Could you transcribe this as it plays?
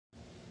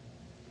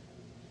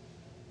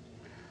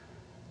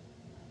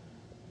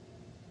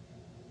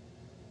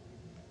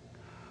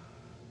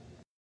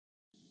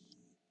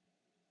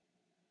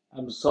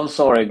I'm so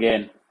sorry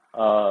again.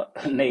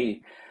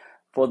 Nay,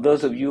 for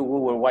those of you who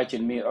were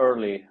watching me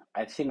early,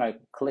 I think I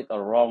clicked a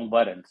wrong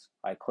buttons.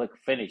 I clicked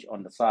finish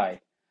on the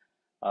side.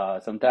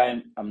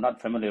 Sometimes I'm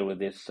not familiar with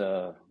this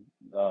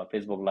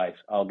Facebook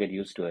Live. I'll get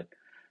used to it.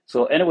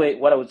 So anyway,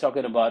 what I was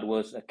talking about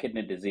was a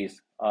kidney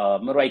disease.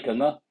 Marai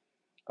kanga,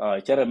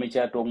 chara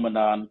micha tong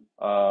manan.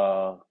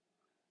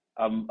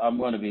 I'm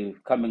going to be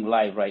coming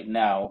live right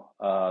now.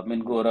 Min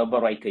gora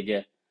barai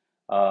kaje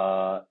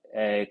a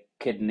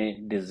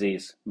kidney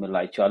disease.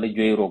 Milai chali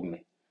Juey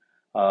Rokni.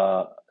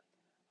 Uh,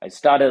 I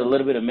started a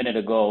little bit a minute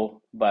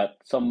ago, but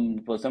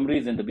for some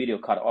reason the video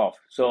cut off.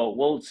 So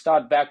we'll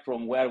start back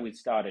from where we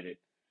started it.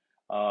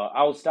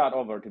 I'll start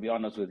over to be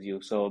honest with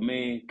you. So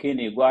me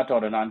kini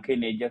guato and an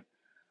kini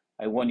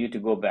I want you to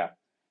go back.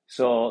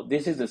 So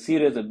this is a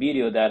series of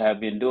video that I've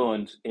been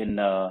doing in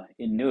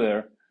New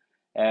Year,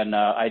 and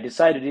I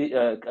decided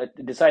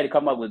to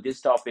come up with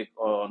this topic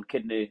on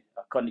kidney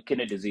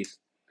disease.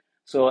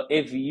 So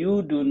if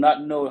you do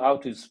not know how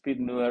to speak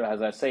Nuer,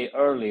 as I say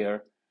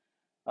earlier,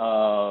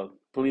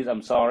 please,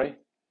 I'm sorry,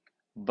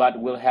 but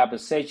we'll have a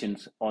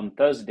sessions on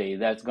Thursday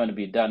that's going to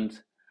be done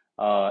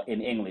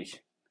in English.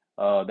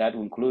 That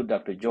will include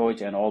Dr.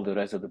 George and all the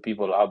rest of the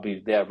people. I'll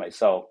be there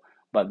myself.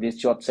 But this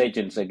short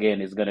sessions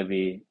again is going to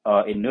be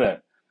in Nuer.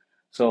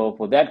 So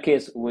for that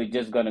case, we're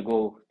just going to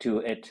go to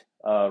it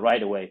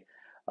right away.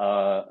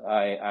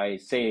 I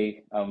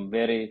say I'm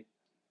very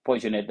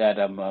fortunate that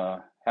I'm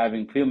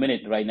having few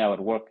minutes right now at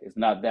work. It's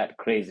not that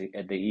crazy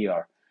at the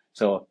ER.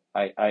 So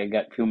I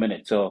got few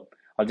minutes. So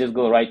I'll just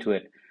go right to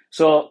it.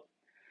 So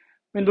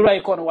min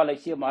durai kon wala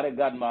chi mare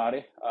gad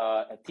mare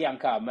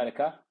tianka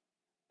America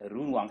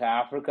run wanka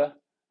Africa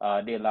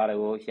de lare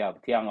wo sha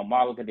tianga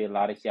mal ke de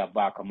lare sha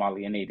ba ka mal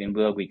yene din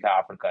bu wi ka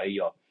Africa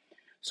yo.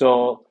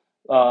 So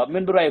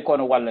min durai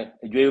kon wala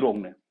joy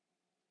rong ne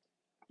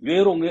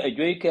a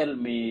joy kel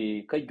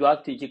mi ka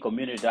jwati chi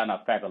community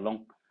dana fact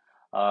along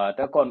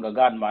ta kon ga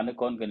gad man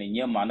kon ke ni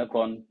nyem man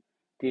kon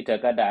ti ta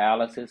ka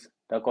dialysis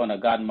ta kon ga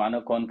gad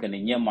man kon ke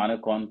ni nyem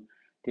man kon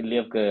ti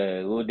lep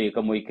ke wo de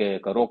ka muy ke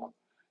ka rok.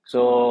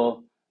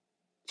 So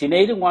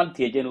chinei ngwan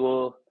tie jen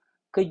wo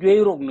ka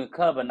jwe rok ne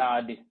ka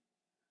bana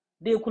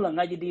de kula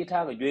ngaji di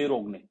ta ka jwe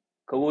rok ne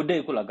ka wo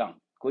de kula gang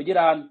ko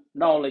jiran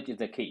knowledge is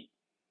the key.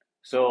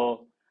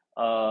 So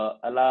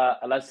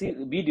ala see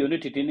video ni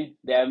titini,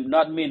 they are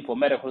not meant for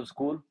medical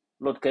school,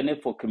 not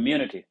connect for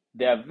community.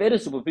 They are very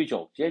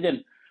superficial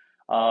jen.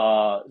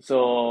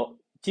 So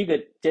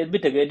chiga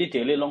bit a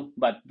detail long,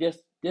 but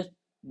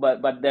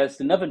but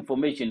there's enough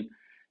information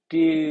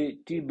to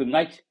be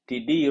match to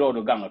di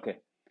road gang. Okay.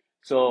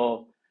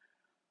 So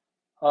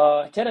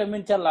Chara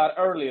mentioned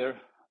earlier,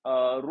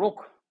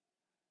 rook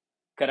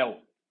karaw.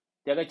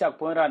 Jaga chak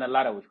point ran a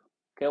lot of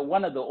ke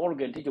one of the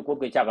organ teacher could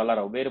get chak a lot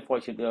of very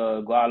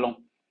fortunate go along.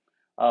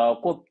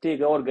 Could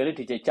take organ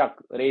teacher chak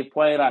ray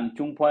point ran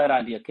chung point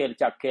ran the kel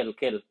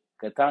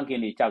ke tanki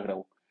ni chak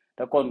raw.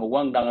 Ta kon go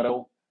wang dang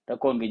raw, ta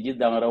kon go jit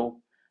dang raw,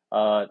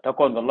 ta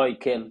kon go loy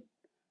kel.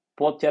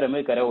 Pot chara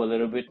me karaw a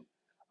little bit,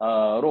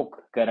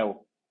 rook karaw,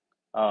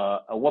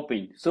 a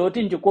whopping. So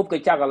tin you could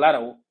get chak a lot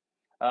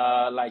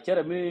of like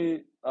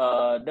Jeremy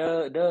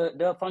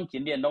the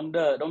function there don't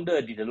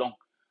di long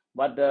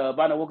but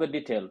bana woga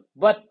detail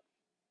but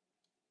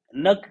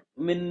nak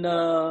min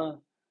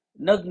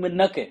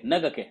nake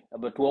nagake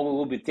but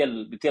wo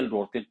bitel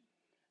rotin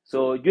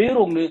so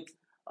joyrong ni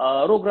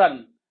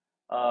rogran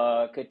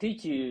ke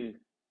tichi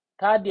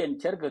tadien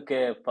cherga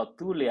ke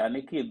fatule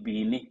ani ke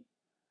bini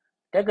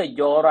tega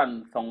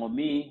joran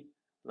fangomi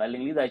la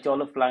lingli da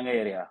cholo flang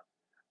area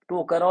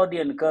to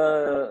karodian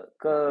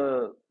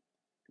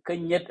ka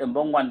nyet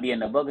mbong wan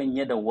dien ba ga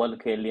nyet wal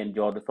ke lien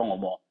jor thong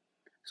mo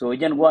so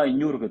jen wa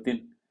nyur ko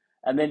tin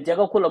and then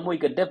jaga kula muy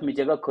ka def mi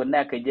jaga ko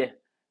na ka je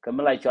ka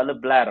mala chola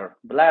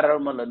bladder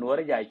ma la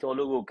nuore ja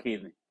cholo go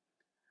kin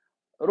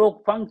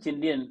rok function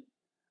dien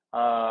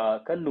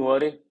ka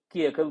nuore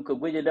ki ka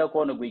gweje da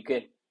ko na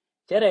gwike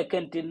chere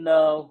ken tin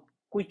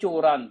ku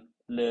choran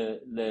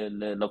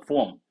le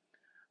form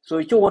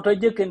so cho wato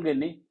je ken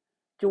gani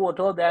cho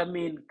wato that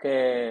mean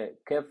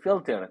ke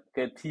filter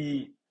ke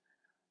ti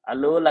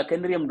alo la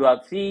ken riem do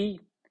fi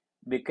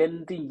be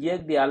ken tin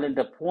jeg di alen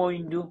da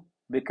point du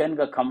be ken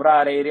ga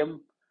kamra rem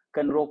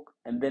ken rok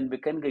and then be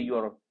ken ga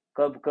yor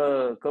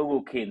ka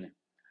wo ken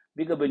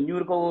bi ga ben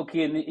yur ko wo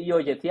ken yo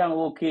je tiang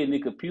wo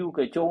ken ka piu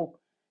ka cho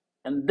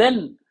and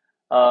then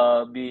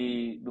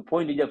be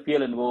point ja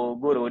fielen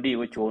go ro di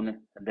wo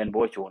chone and then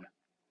bo chone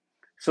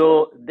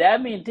so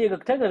that mean take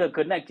a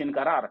connection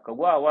karar ka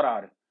gwa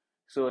warar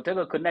so take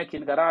a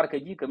connection karar ka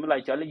ji ka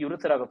mila chale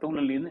yurutra ka tung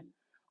lin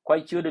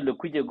quite sure the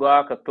kuje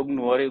gwa ka tung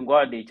nuore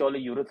gwa de chole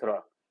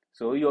yurutra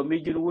so your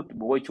mijin wood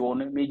bo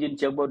chone mijin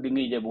chebo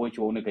dingi je bo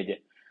chone ka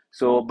je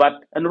so but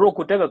and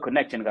roku take a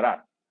connection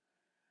karar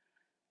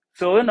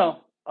so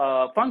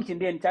function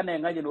den chane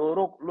ngaji no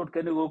rok lot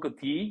kan go ka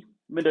ti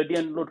mido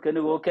den lot kan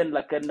go ken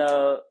la kan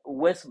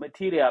waste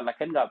material la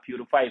kan ga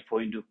purify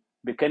point do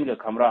be kan ga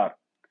kamrar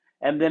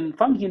and then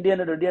function den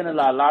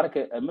la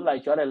larke mi la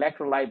chole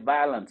electrolyte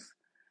balance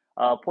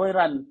point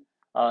ran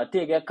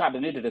take a card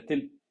ne de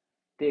tin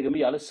take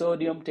a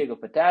sodium, take a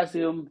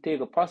potassium,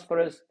 take a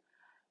phosphorus.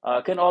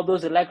 Can all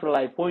those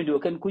electrolyte point to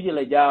can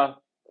kujila ja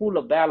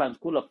cooler balance,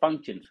 cooler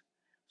functions.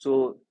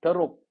 So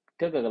taro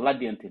take a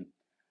ladian thing.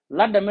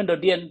 Ladamendo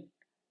dien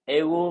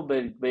ewo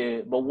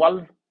be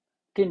wall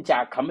tin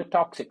cha come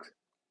toxic.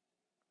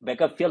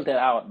 Beka filter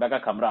out,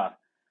 beka kamrar.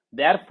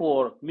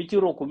 Therefore,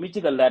 michiro ku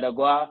michiga lada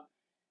go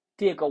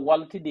take a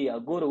wall today, a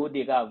go to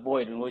dig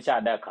avoid and which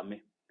are that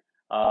coming.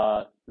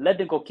 Let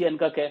the cokian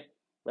kake,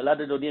 the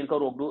ladder do dien ko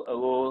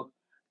rok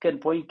can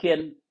point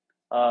can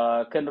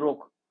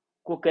rock,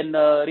 ku can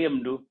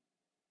riemdu,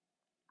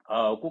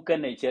 ku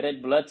can a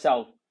red blood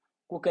cell,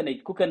 ku can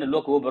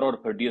look overall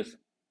produce.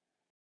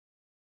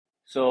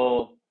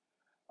 So,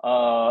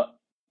 organ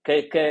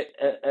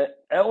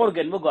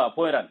mugo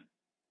appointan.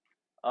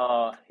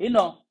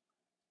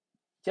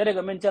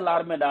 Cherega mental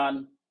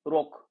armedan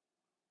rock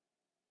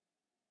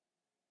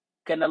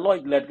can aloy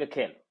blood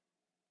kakel.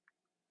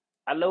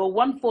 Allow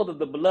 1/4 of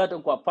the blood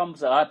and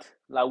pumps out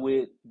la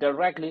way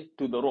directly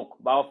to the rock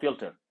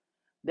biofilter.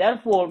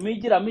 Therefore,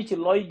 major amici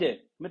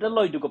loide,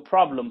 metalloid go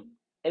problem,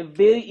 a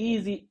very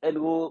easy and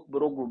go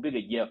brogo big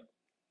year.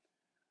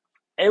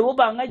 A wo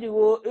banga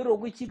go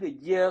erogu chiga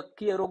year,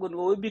 ki erogu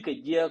go big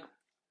year.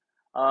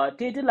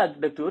 Tete like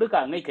the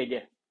Turika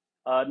nike.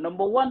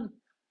 Number one,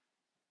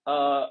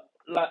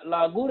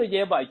 la gure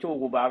je ba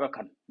chogu baga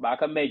kan,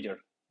 baga major.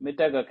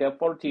 Mitega ke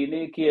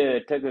 14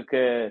 ki tega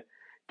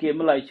ke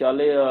mila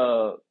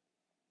chale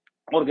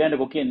organic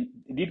okay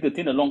did the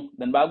thing along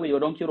then bagu you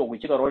don't chiro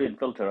which are in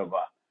filter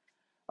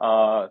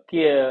ba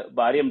kia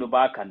barium do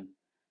bakan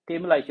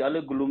team like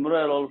yale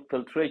glomerular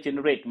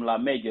filtration rate mla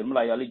major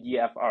mla yale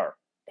GFR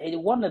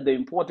one of the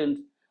important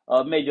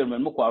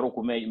measurement mo kwaro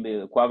ku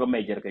kwaga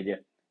major keje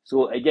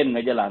so again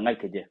ngajala ngai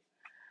keje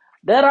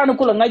there are no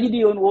kula ngaji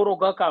di on woro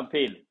ga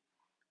campaign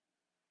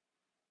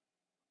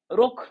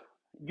rock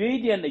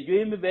juidi and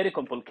juimi very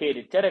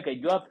complicated tere ke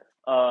jwap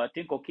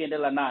tinko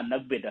kendela na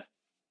nagbeda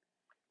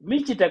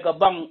michi taka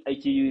bang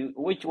achi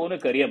which one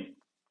kariem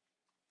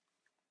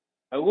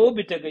a wo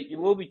bi taga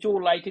wo bi chu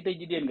light te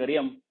jiden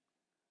gariam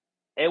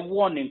a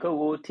warning ka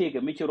wo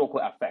take mi chi roko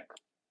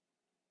affect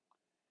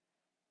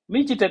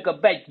mi chi taka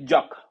back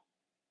jock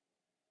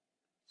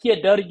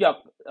here dar jock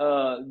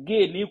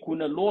ge ni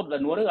kuna lord la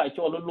no ga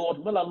cho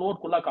lord mala lord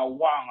kula ka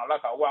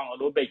wang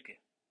lo beke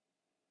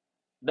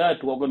da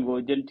to gon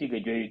go jen tiga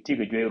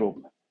joy ro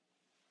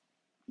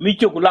mi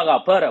chi kula ga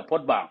para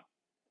pot bang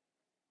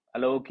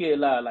alo ke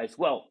la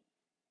swell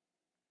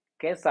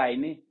ke sai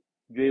ni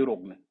joy ro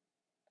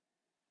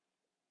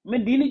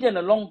min dini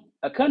jana long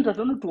a country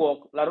to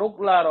talk la rok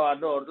la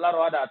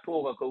ro ada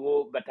talk ko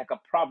go bataka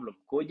problem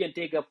ko jen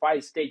take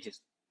 5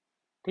 stages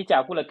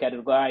teacher kula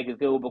kadir go ay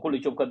ko ba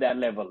kula chop ko that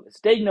level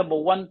stage number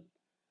 1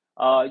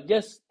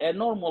 just a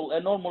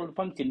normal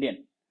function then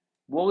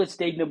go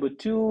stage number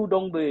 2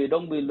 don't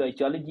be like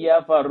challenge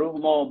ya faru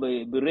mo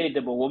be rate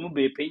bo wo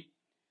be pay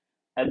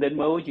and then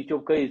mo chi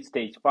chop ko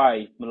stage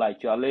 5 like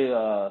chale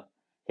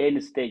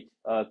hen stage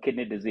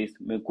kidney disease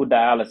me ku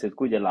dialysis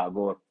ku jala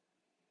go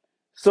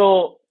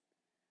so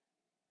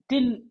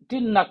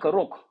tin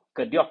nakarok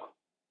ka diok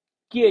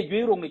kie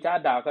jwiro mi cha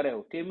da ka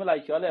rew te mi la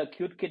chole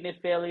acute kidney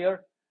failure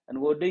and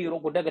wo de yoro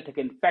ko daga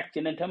take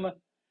infection and tama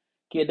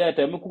kie da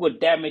ta mi ku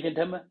damage and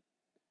tama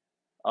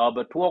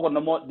but to go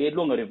no mo de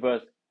long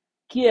reverse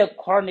kie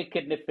chronic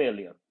kidney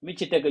failure mi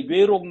chi take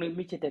jwiro ni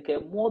mi chi take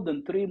more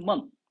than 3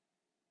 months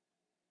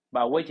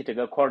ba we chi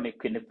take chronic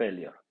kidney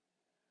failure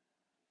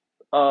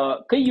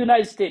ka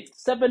United States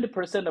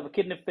 70% of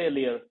kidney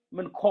failure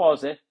min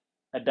cause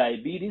a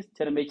diabetes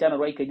chana me chana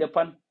right ka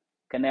Japan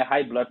can a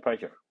high blood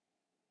pressure.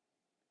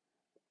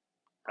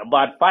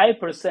 About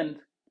 5%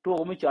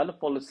 to mutual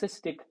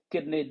polycystic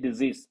kidney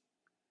disease.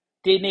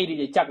 Tene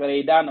di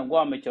chakare dan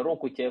gwa me charo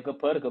ku che ka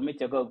per ka me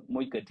chaka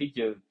mo ka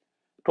tije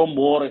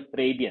tombor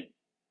radiant.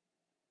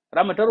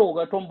 Ramataro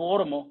ga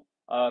tombor mo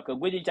ka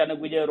gweji chana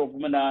gweje ro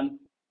kumanan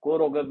ko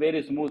ro ga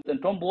very smooth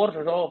and tombor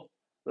to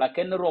la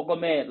ken ro go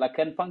me la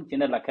ken function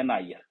la ken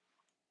ayer.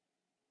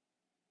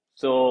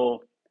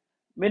 So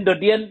min do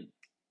dien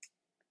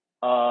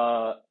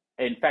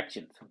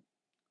infections.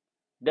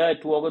 Da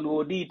tuogan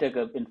wo di ta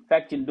ka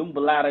infection dung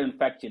bladder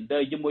infection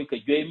da jimoy ka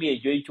joy mi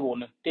joy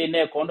chona te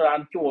ne kon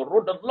ran cho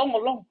ro da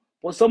long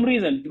for some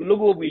reason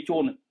logo bi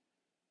chona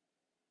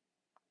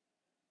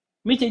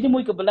mi che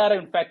jimoy ka bladder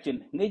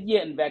infection ne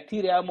jen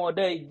bacteria mo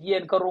da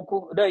jen ka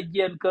roku da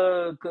jen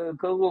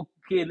ka wo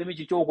ke ne mi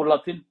che cho ko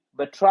latin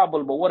but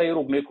trouble but what ay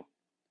rok ne ko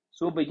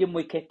so be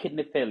jimoy ka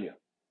kidney failure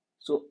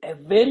so a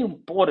very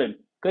important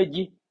ka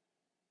ji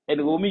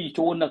and wo mi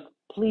chona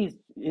please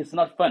it's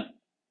not fun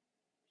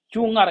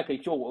chunga ka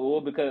cho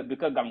wo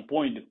bika gang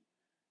point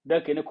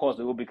that can cause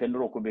it will be can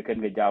rock be can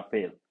get job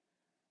fail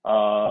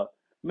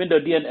min do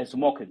dien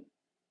smoking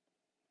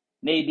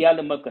ne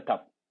dial mak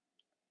tap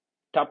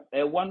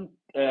one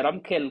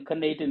ramkel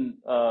kanatin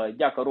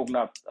jaka rok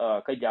na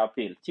ka job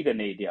fail chiga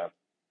ne dia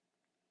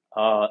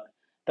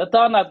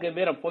tata na ke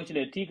very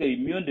unfortunate tika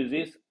immune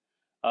disease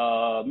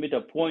mit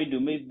a point to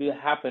maybe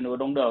happen or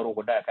don't know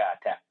rok da ka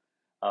attack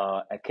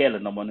a kel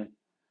no mon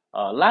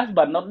Last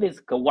but not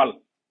least, ka wal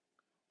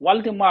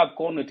ti ma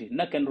community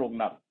na ken rog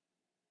na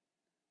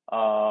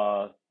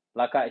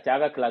la ka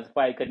chaga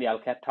classify kan yal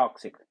ka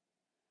toxic.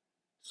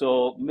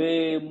 So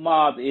me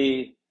ma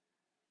e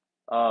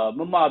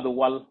me ma the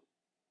wal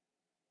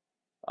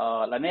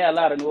la ne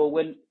ala no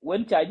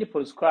when charge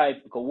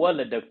prescribe ko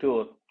wala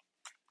doctor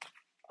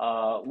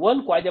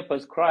wal kwaja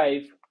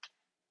prescribe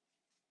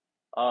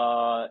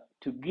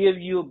to give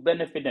you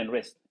benefit and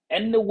risk,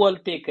 and the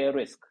world take a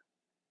risk.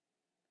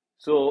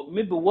 So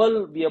maybe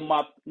world be a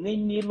map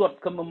ni lot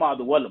come ma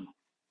the world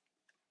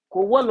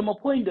ko world ma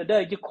point the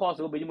day cause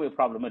will be a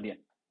problem again.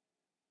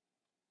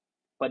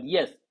 But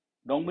yes,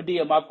 don't be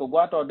a map ko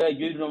what or there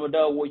you know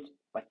the watch,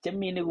 but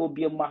Chemini will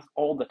be a mask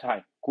all the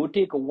time. Could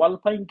take a wall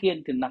pine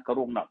cane to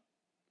Nakarona.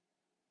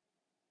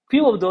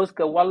 Few of those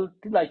ka wall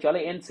till I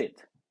actually ends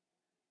it.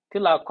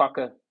 Till I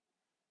cocker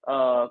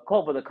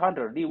cover the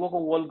counter. The walk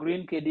wall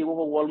green k the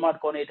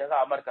Walmart connect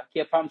America,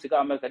 Kia Pamsica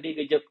America,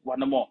 dig just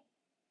one more.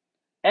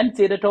 And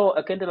say that all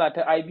a candle at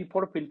IB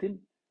porpintin,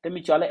 the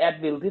Michale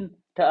at building,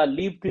 to a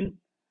leave pin.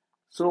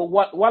 So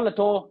what while at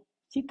all,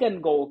 she can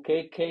go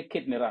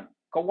kidney run.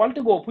 Ka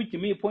to go put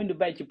me point to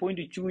batch, point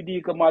to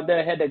Juey, come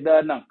mother head a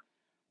gun.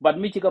 But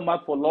Michigan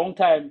mark for a long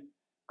time,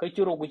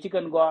 Kachuro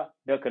Chicken go,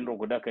 duck and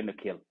rogo duck and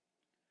kill.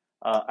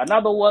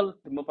 Another wall,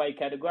 the Mopai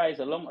categorized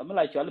along a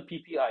Malachal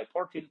PPI,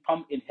 14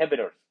 pump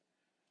inhibitors.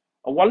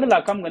 A wall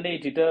la come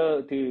gane to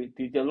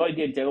the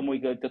Lloydian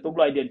Jagamuika, the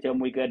Tublidian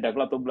Jamuika, the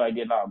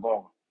Glatoblidian are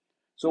gone.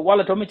 So while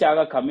a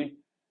Tomichaga coming,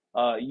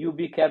 you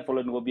be careful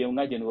and will be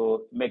imagine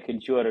go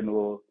making sure and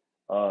go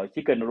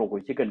chicken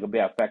rogo, chicken go be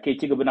a package,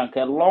 chicken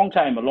a long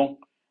time along,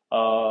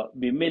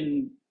 be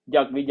min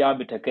jack me jab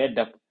it a cat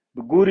duck,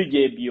 the guru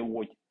j be a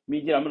watch.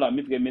 Me jamla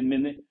mit game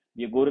min,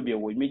 be a guru be a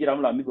watch. Me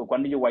jamla miko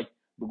quantity white,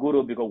 the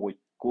guru be a watch.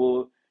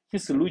 Go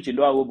his solution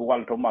do I will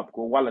wall to map,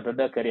 go wall at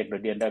the correct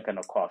the end that kind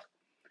of cost.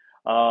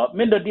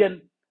 Min the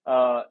dien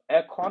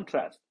a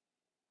contrast.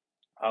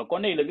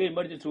 Kone ilage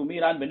emergency to me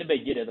ran bene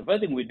bejide. The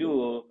first thing we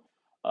do,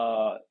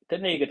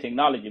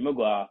 technology,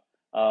 magwa,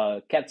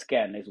 CAT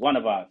scan is one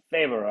of our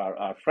favorite,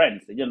 our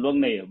friends. Just long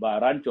name, by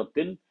ran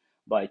chopin,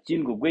 by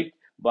chin go quick,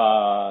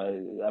 by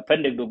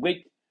appendix go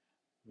quick.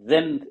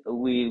 Then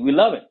we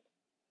love it.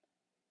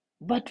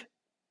 But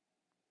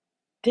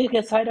take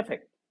a side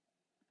effect.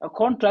 A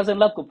contrast and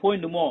love ko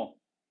point more.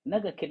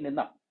 Naga kidney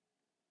na.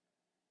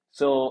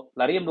 So,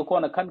 Lariam do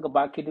kona kan go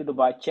back kidney to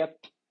buy check.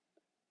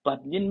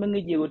 But yin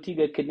mengi je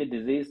wotiga kidney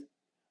disease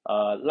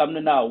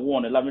lamna na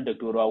won lamna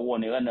doctor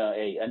won ana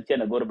an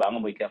chena go ba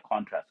ngam ka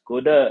contrast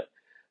go da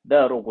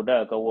ro go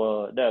da ka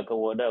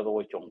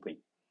wo chongpin.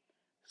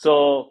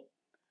 So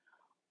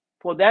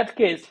for that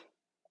case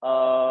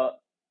I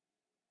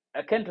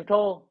can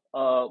to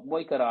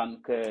moy karan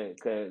ke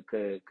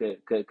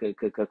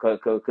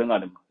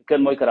ngam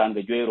ken moy karan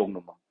ga joy rong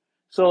no.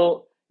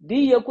 So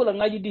di yakula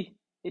ngaji di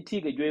eti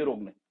ga joy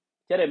rong ne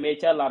chere me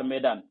cha lar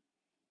medan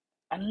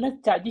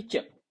unless cha ji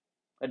check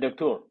a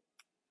doctor.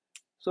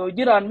 So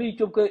jiran mi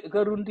chụp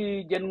cái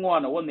rundi gen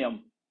ngwana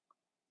wonyam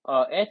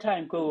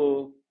airtime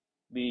ko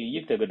bi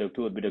yikta ga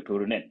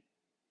doctor nen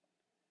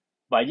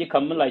ba ji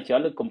kam la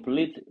chala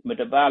complete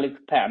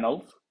metabolic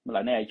panels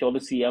la ne chala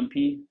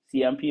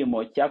CMP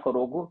mo chaka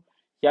rogo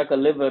chaka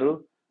liver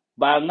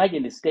ba ngaje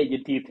ni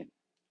stage titin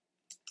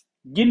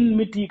jin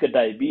miti ka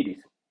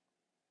diabetes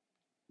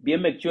bi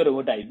make sure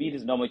wo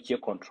diabetes no mo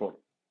check control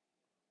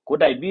ko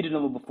diabetes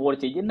no before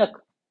che jinak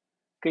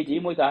ke ji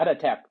mo ka heart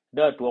attack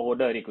da to go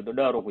da ri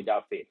da ro ko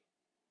ja fe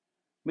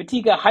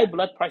miti ka high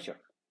blood pressure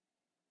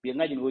bi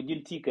ngajin wo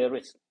jin ti ka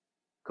risk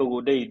ko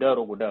go dai da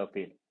ro go da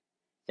pe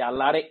cha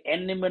lare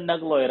enemy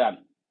nag loiran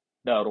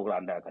da ro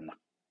ran da kana.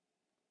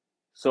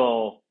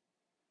 So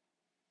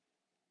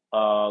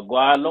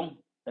gwalong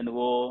en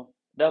wo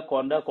da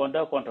kon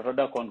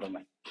to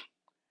mai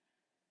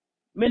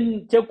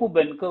min che ku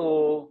ben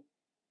ko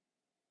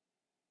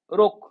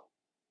rok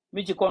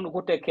mi ci kon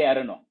ko te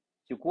kere no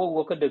ci ko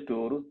wo ka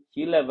doctor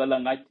ci level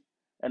ngaj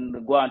en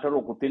gwan to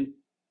ro kutin.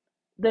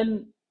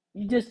 Then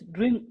you just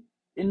drink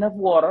enough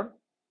water.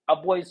 A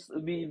boys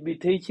be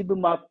teach be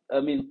map I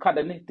mean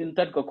kada ni tin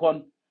tat ko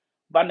kon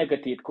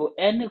banagatit ko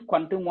any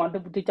quantum want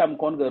to teach am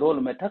kon ga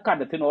role me ta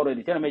kada tin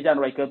already chana me jan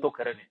right ka to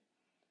kare ni.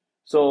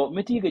 So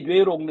miti ga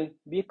jwe rong ni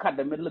bi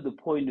kada me the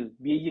point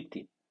bi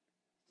yikti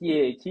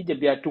ye chi je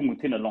bi atung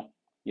tin along,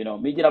 you know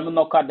me jira me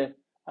no kada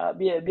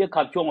bi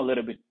ka chong a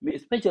little bit me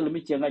especially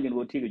me chenga jin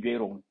wo ti ga jwe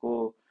rong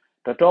ko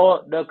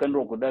to da kan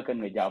ro ko da kan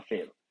ga ja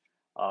fail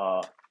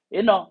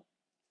you know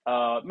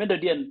me da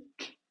dien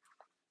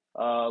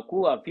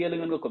ku a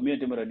feeling in the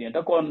community maradia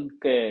ta kon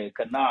ke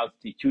kana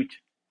ti chuch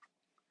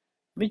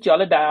mi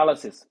chala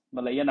dialysis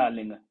mala yana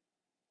linga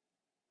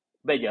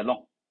be ja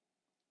long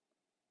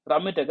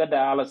ramite ga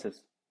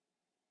dialysis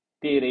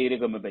ti re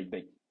ga me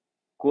be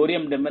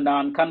koriam de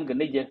menan kan ga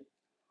nije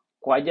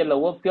kwaje la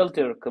wo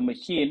filter ka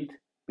machine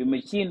bi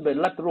machine be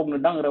lat rog na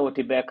dang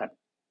rawti bekat.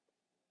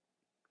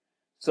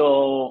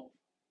 So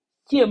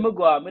tie me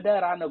go me da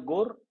rana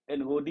gor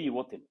en godi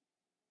wotin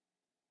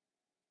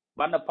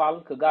bana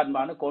pal ka gad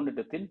mana kon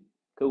de tin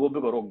ka go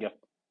be go rog ja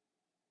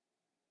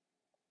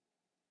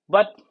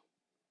But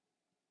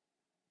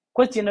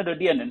question do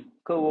dienen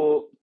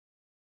ko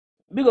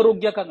biga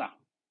rog jakanga.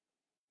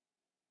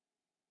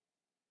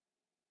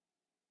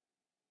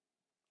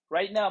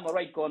 Right now, I'm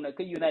right corner,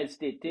 the United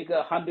States take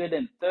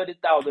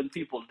 130,000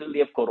 people to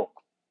live korok.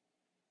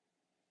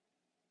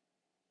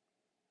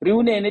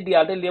 Riune ne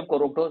dia de live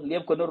korok to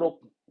live kono rok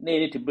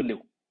ne to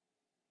believe.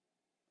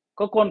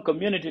 Kokon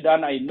community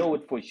dan I know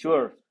it for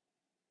sure.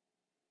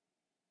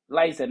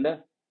 License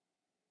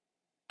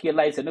ki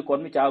license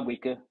kon mi cha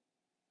wike.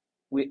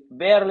 We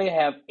barely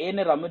have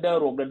any ramada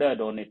rok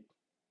the on it.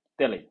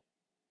 Tell it.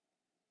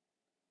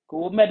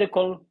 Ku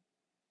medical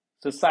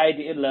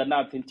society in la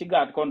na tin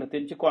chigat kon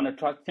tin chi kon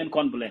attraction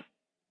kon blend.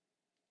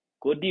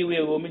 Ko di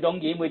we wo mi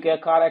dong yi we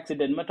car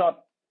accident method.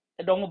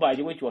 E dong ba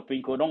ji we chot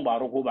pin ko dong ba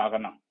ro ko ba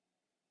kana.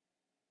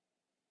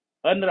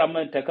 An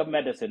ramen take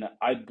medicine,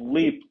 I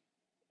believe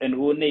in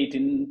who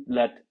natin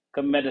let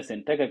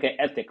medicine take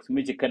a ethics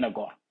which can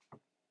go.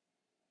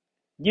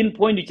 Jin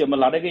point which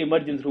malada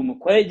emergency room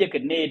kwe je ke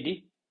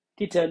nedi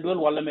ti tendwel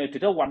wala me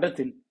tita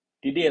wadatin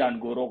ti deran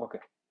go roke.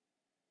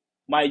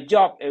 My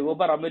job e go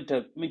baramen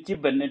te mi ci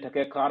benne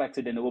take car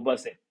accident go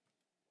base.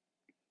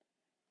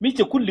 Mi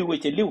ci kulli we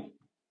ci liw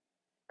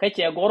ka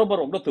ci go ro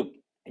do tup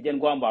e jen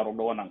go ambaro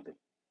do wanante.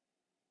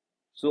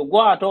 So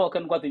go ato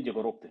kan go tin je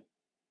go rokte.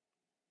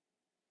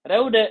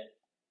 Rewde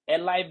a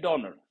life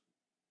donor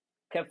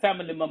ke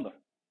family member.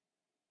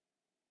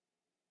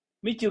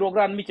 Mi ci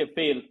rogran mi ci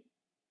fail.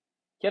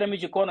 Kera mi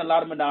ci kona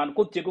larme dan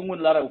ko ci ko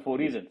ngun lara for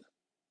reasons.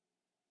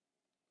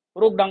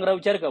 Rog dang raw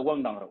cerka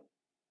wang dang raw.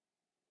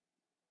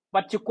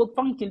 But ci ko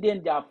function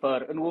den ja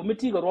fer en wo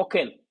miti go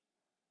rokel.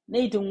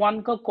 Ne ti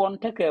wan ka kon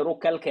te ke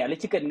rokel ke ali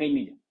ci ken ngay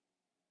ni.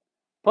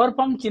 Per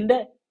function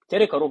de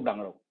cere ka rog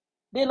dang raw.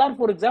 De lar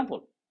for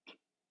example.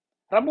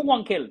 Ramu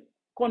wang kel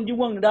kon ji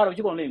wang daro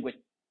ci kon len gwe.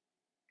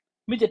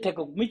 Mi ci te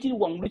ko mi ci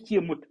wang lu ci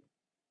mut.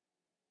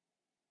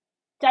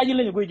 Caji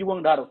lañu go ji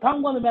wang daro.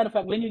 Tang wang man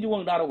fact lañu ji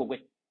wang daro go gwe.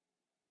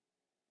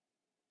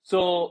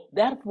 So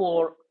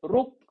therefore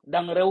rog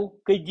dang raw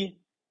keji.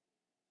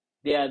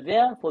 They are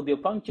there for their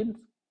functions,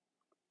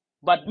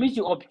 but miss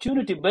you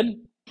opportunity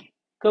ben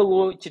ka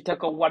wo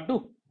chitaka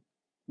wadu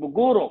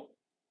mugoro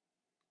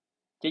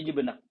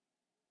chejibena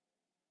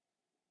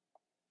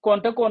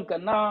konta kon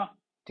kana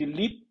to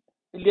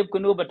lip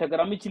kono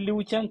batagarami chi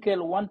liu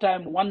chankel one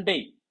time one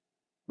day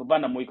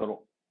mabana moy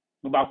karo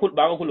mabakul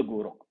ba ko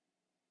goro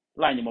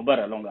lañu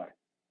mabara longar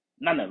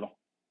nanelo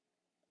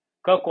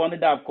ka kon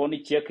da kon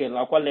cheke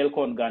la kwa lel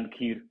kon gan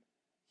kir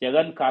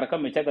yagan karka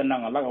me chaga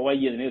nanga la wa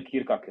yene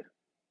kir kakir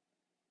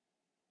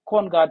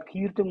kon gad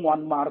kir to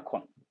one mar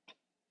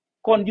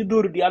kon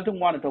jidur di alto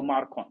one to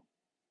mar kon.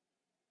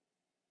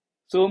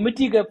 So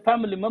mitiga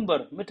family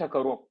member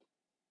mitaka rock,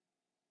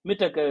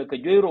 mitaka ka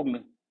Juey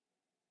Rokni.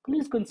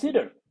 Please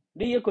consider.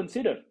 Do you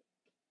consider?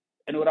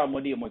 And ora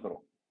modi mo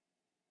karo.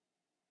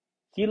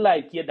 Ki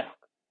life ki dak.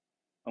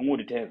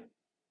 Angudi tell.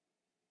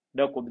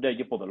 Da ko da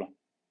je podalo.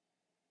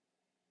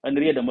 And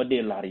read the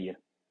modi lariya.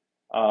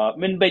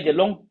 Min beje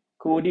long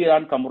ko di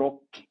ran kamrok.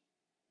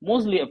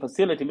 Mostly a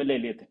facility me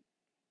lelete.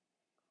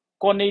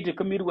 Kon ne to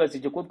commute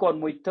west je ko kon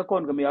mo ta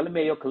kon ga me al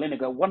me yo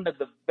clinic, one of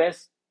the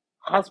best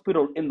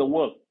hospital in the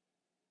world.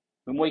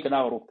 Me mo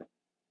kana rock.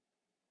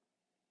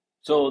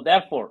 So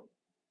therefore,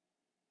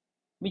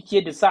 we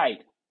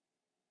decide.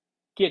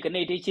 Ke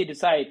ne te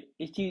decide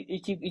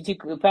ichi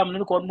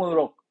family kon mo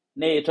rock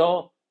ne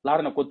to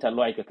larna ko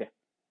talwai ke.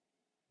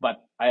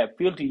 But I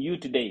appeal to you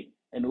today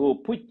and we will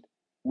put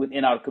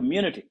within our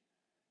community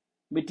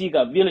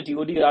mitiga ability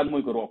odi ran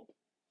mo rock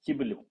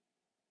chibilu.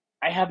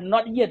 I have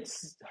not yet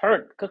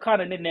heard ka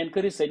kana ne nen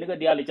kari sai ne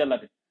diali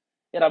chalate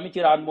era mi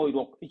ran mo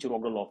rock ichi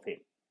rock lo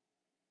fe.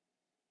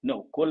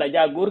 No ko la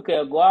ja gur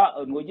ke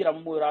gwa no jira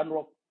mo ran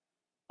rock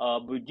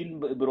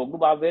bujin rock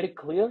ba very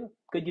clear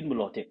ka jin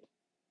mulote.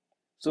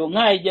 So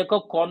ngai je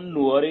ko kon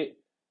nuore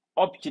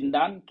option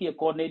dan ki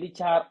ko ne di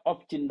char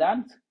option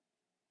dan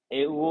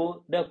e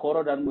wo de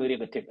koro dan mo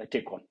rega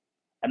take on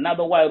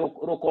another why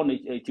ro kon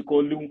ti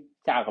ko lu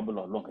cha ka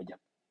bulo long ka.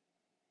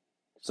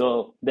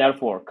 So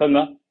therefore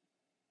kanga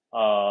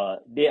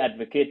they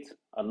advocate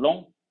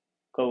along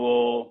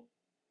ko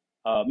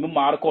mi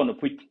mar kon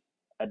put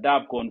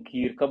adab kon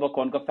kir ka ba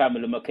kon ka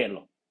family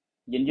makelo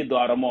yin ji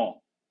dwara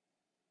mo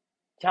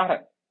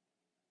chara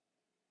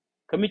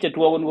kami che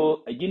tuwa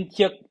go jin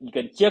check you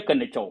can check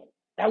and chow.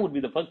 That would be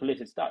the first place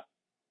to start.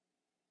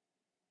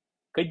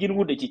 Ka jin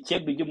would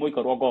check the moy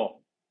ka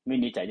rogo mi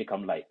ni cha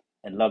come life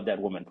and love that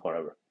woman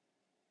forever.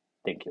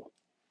 Thank you.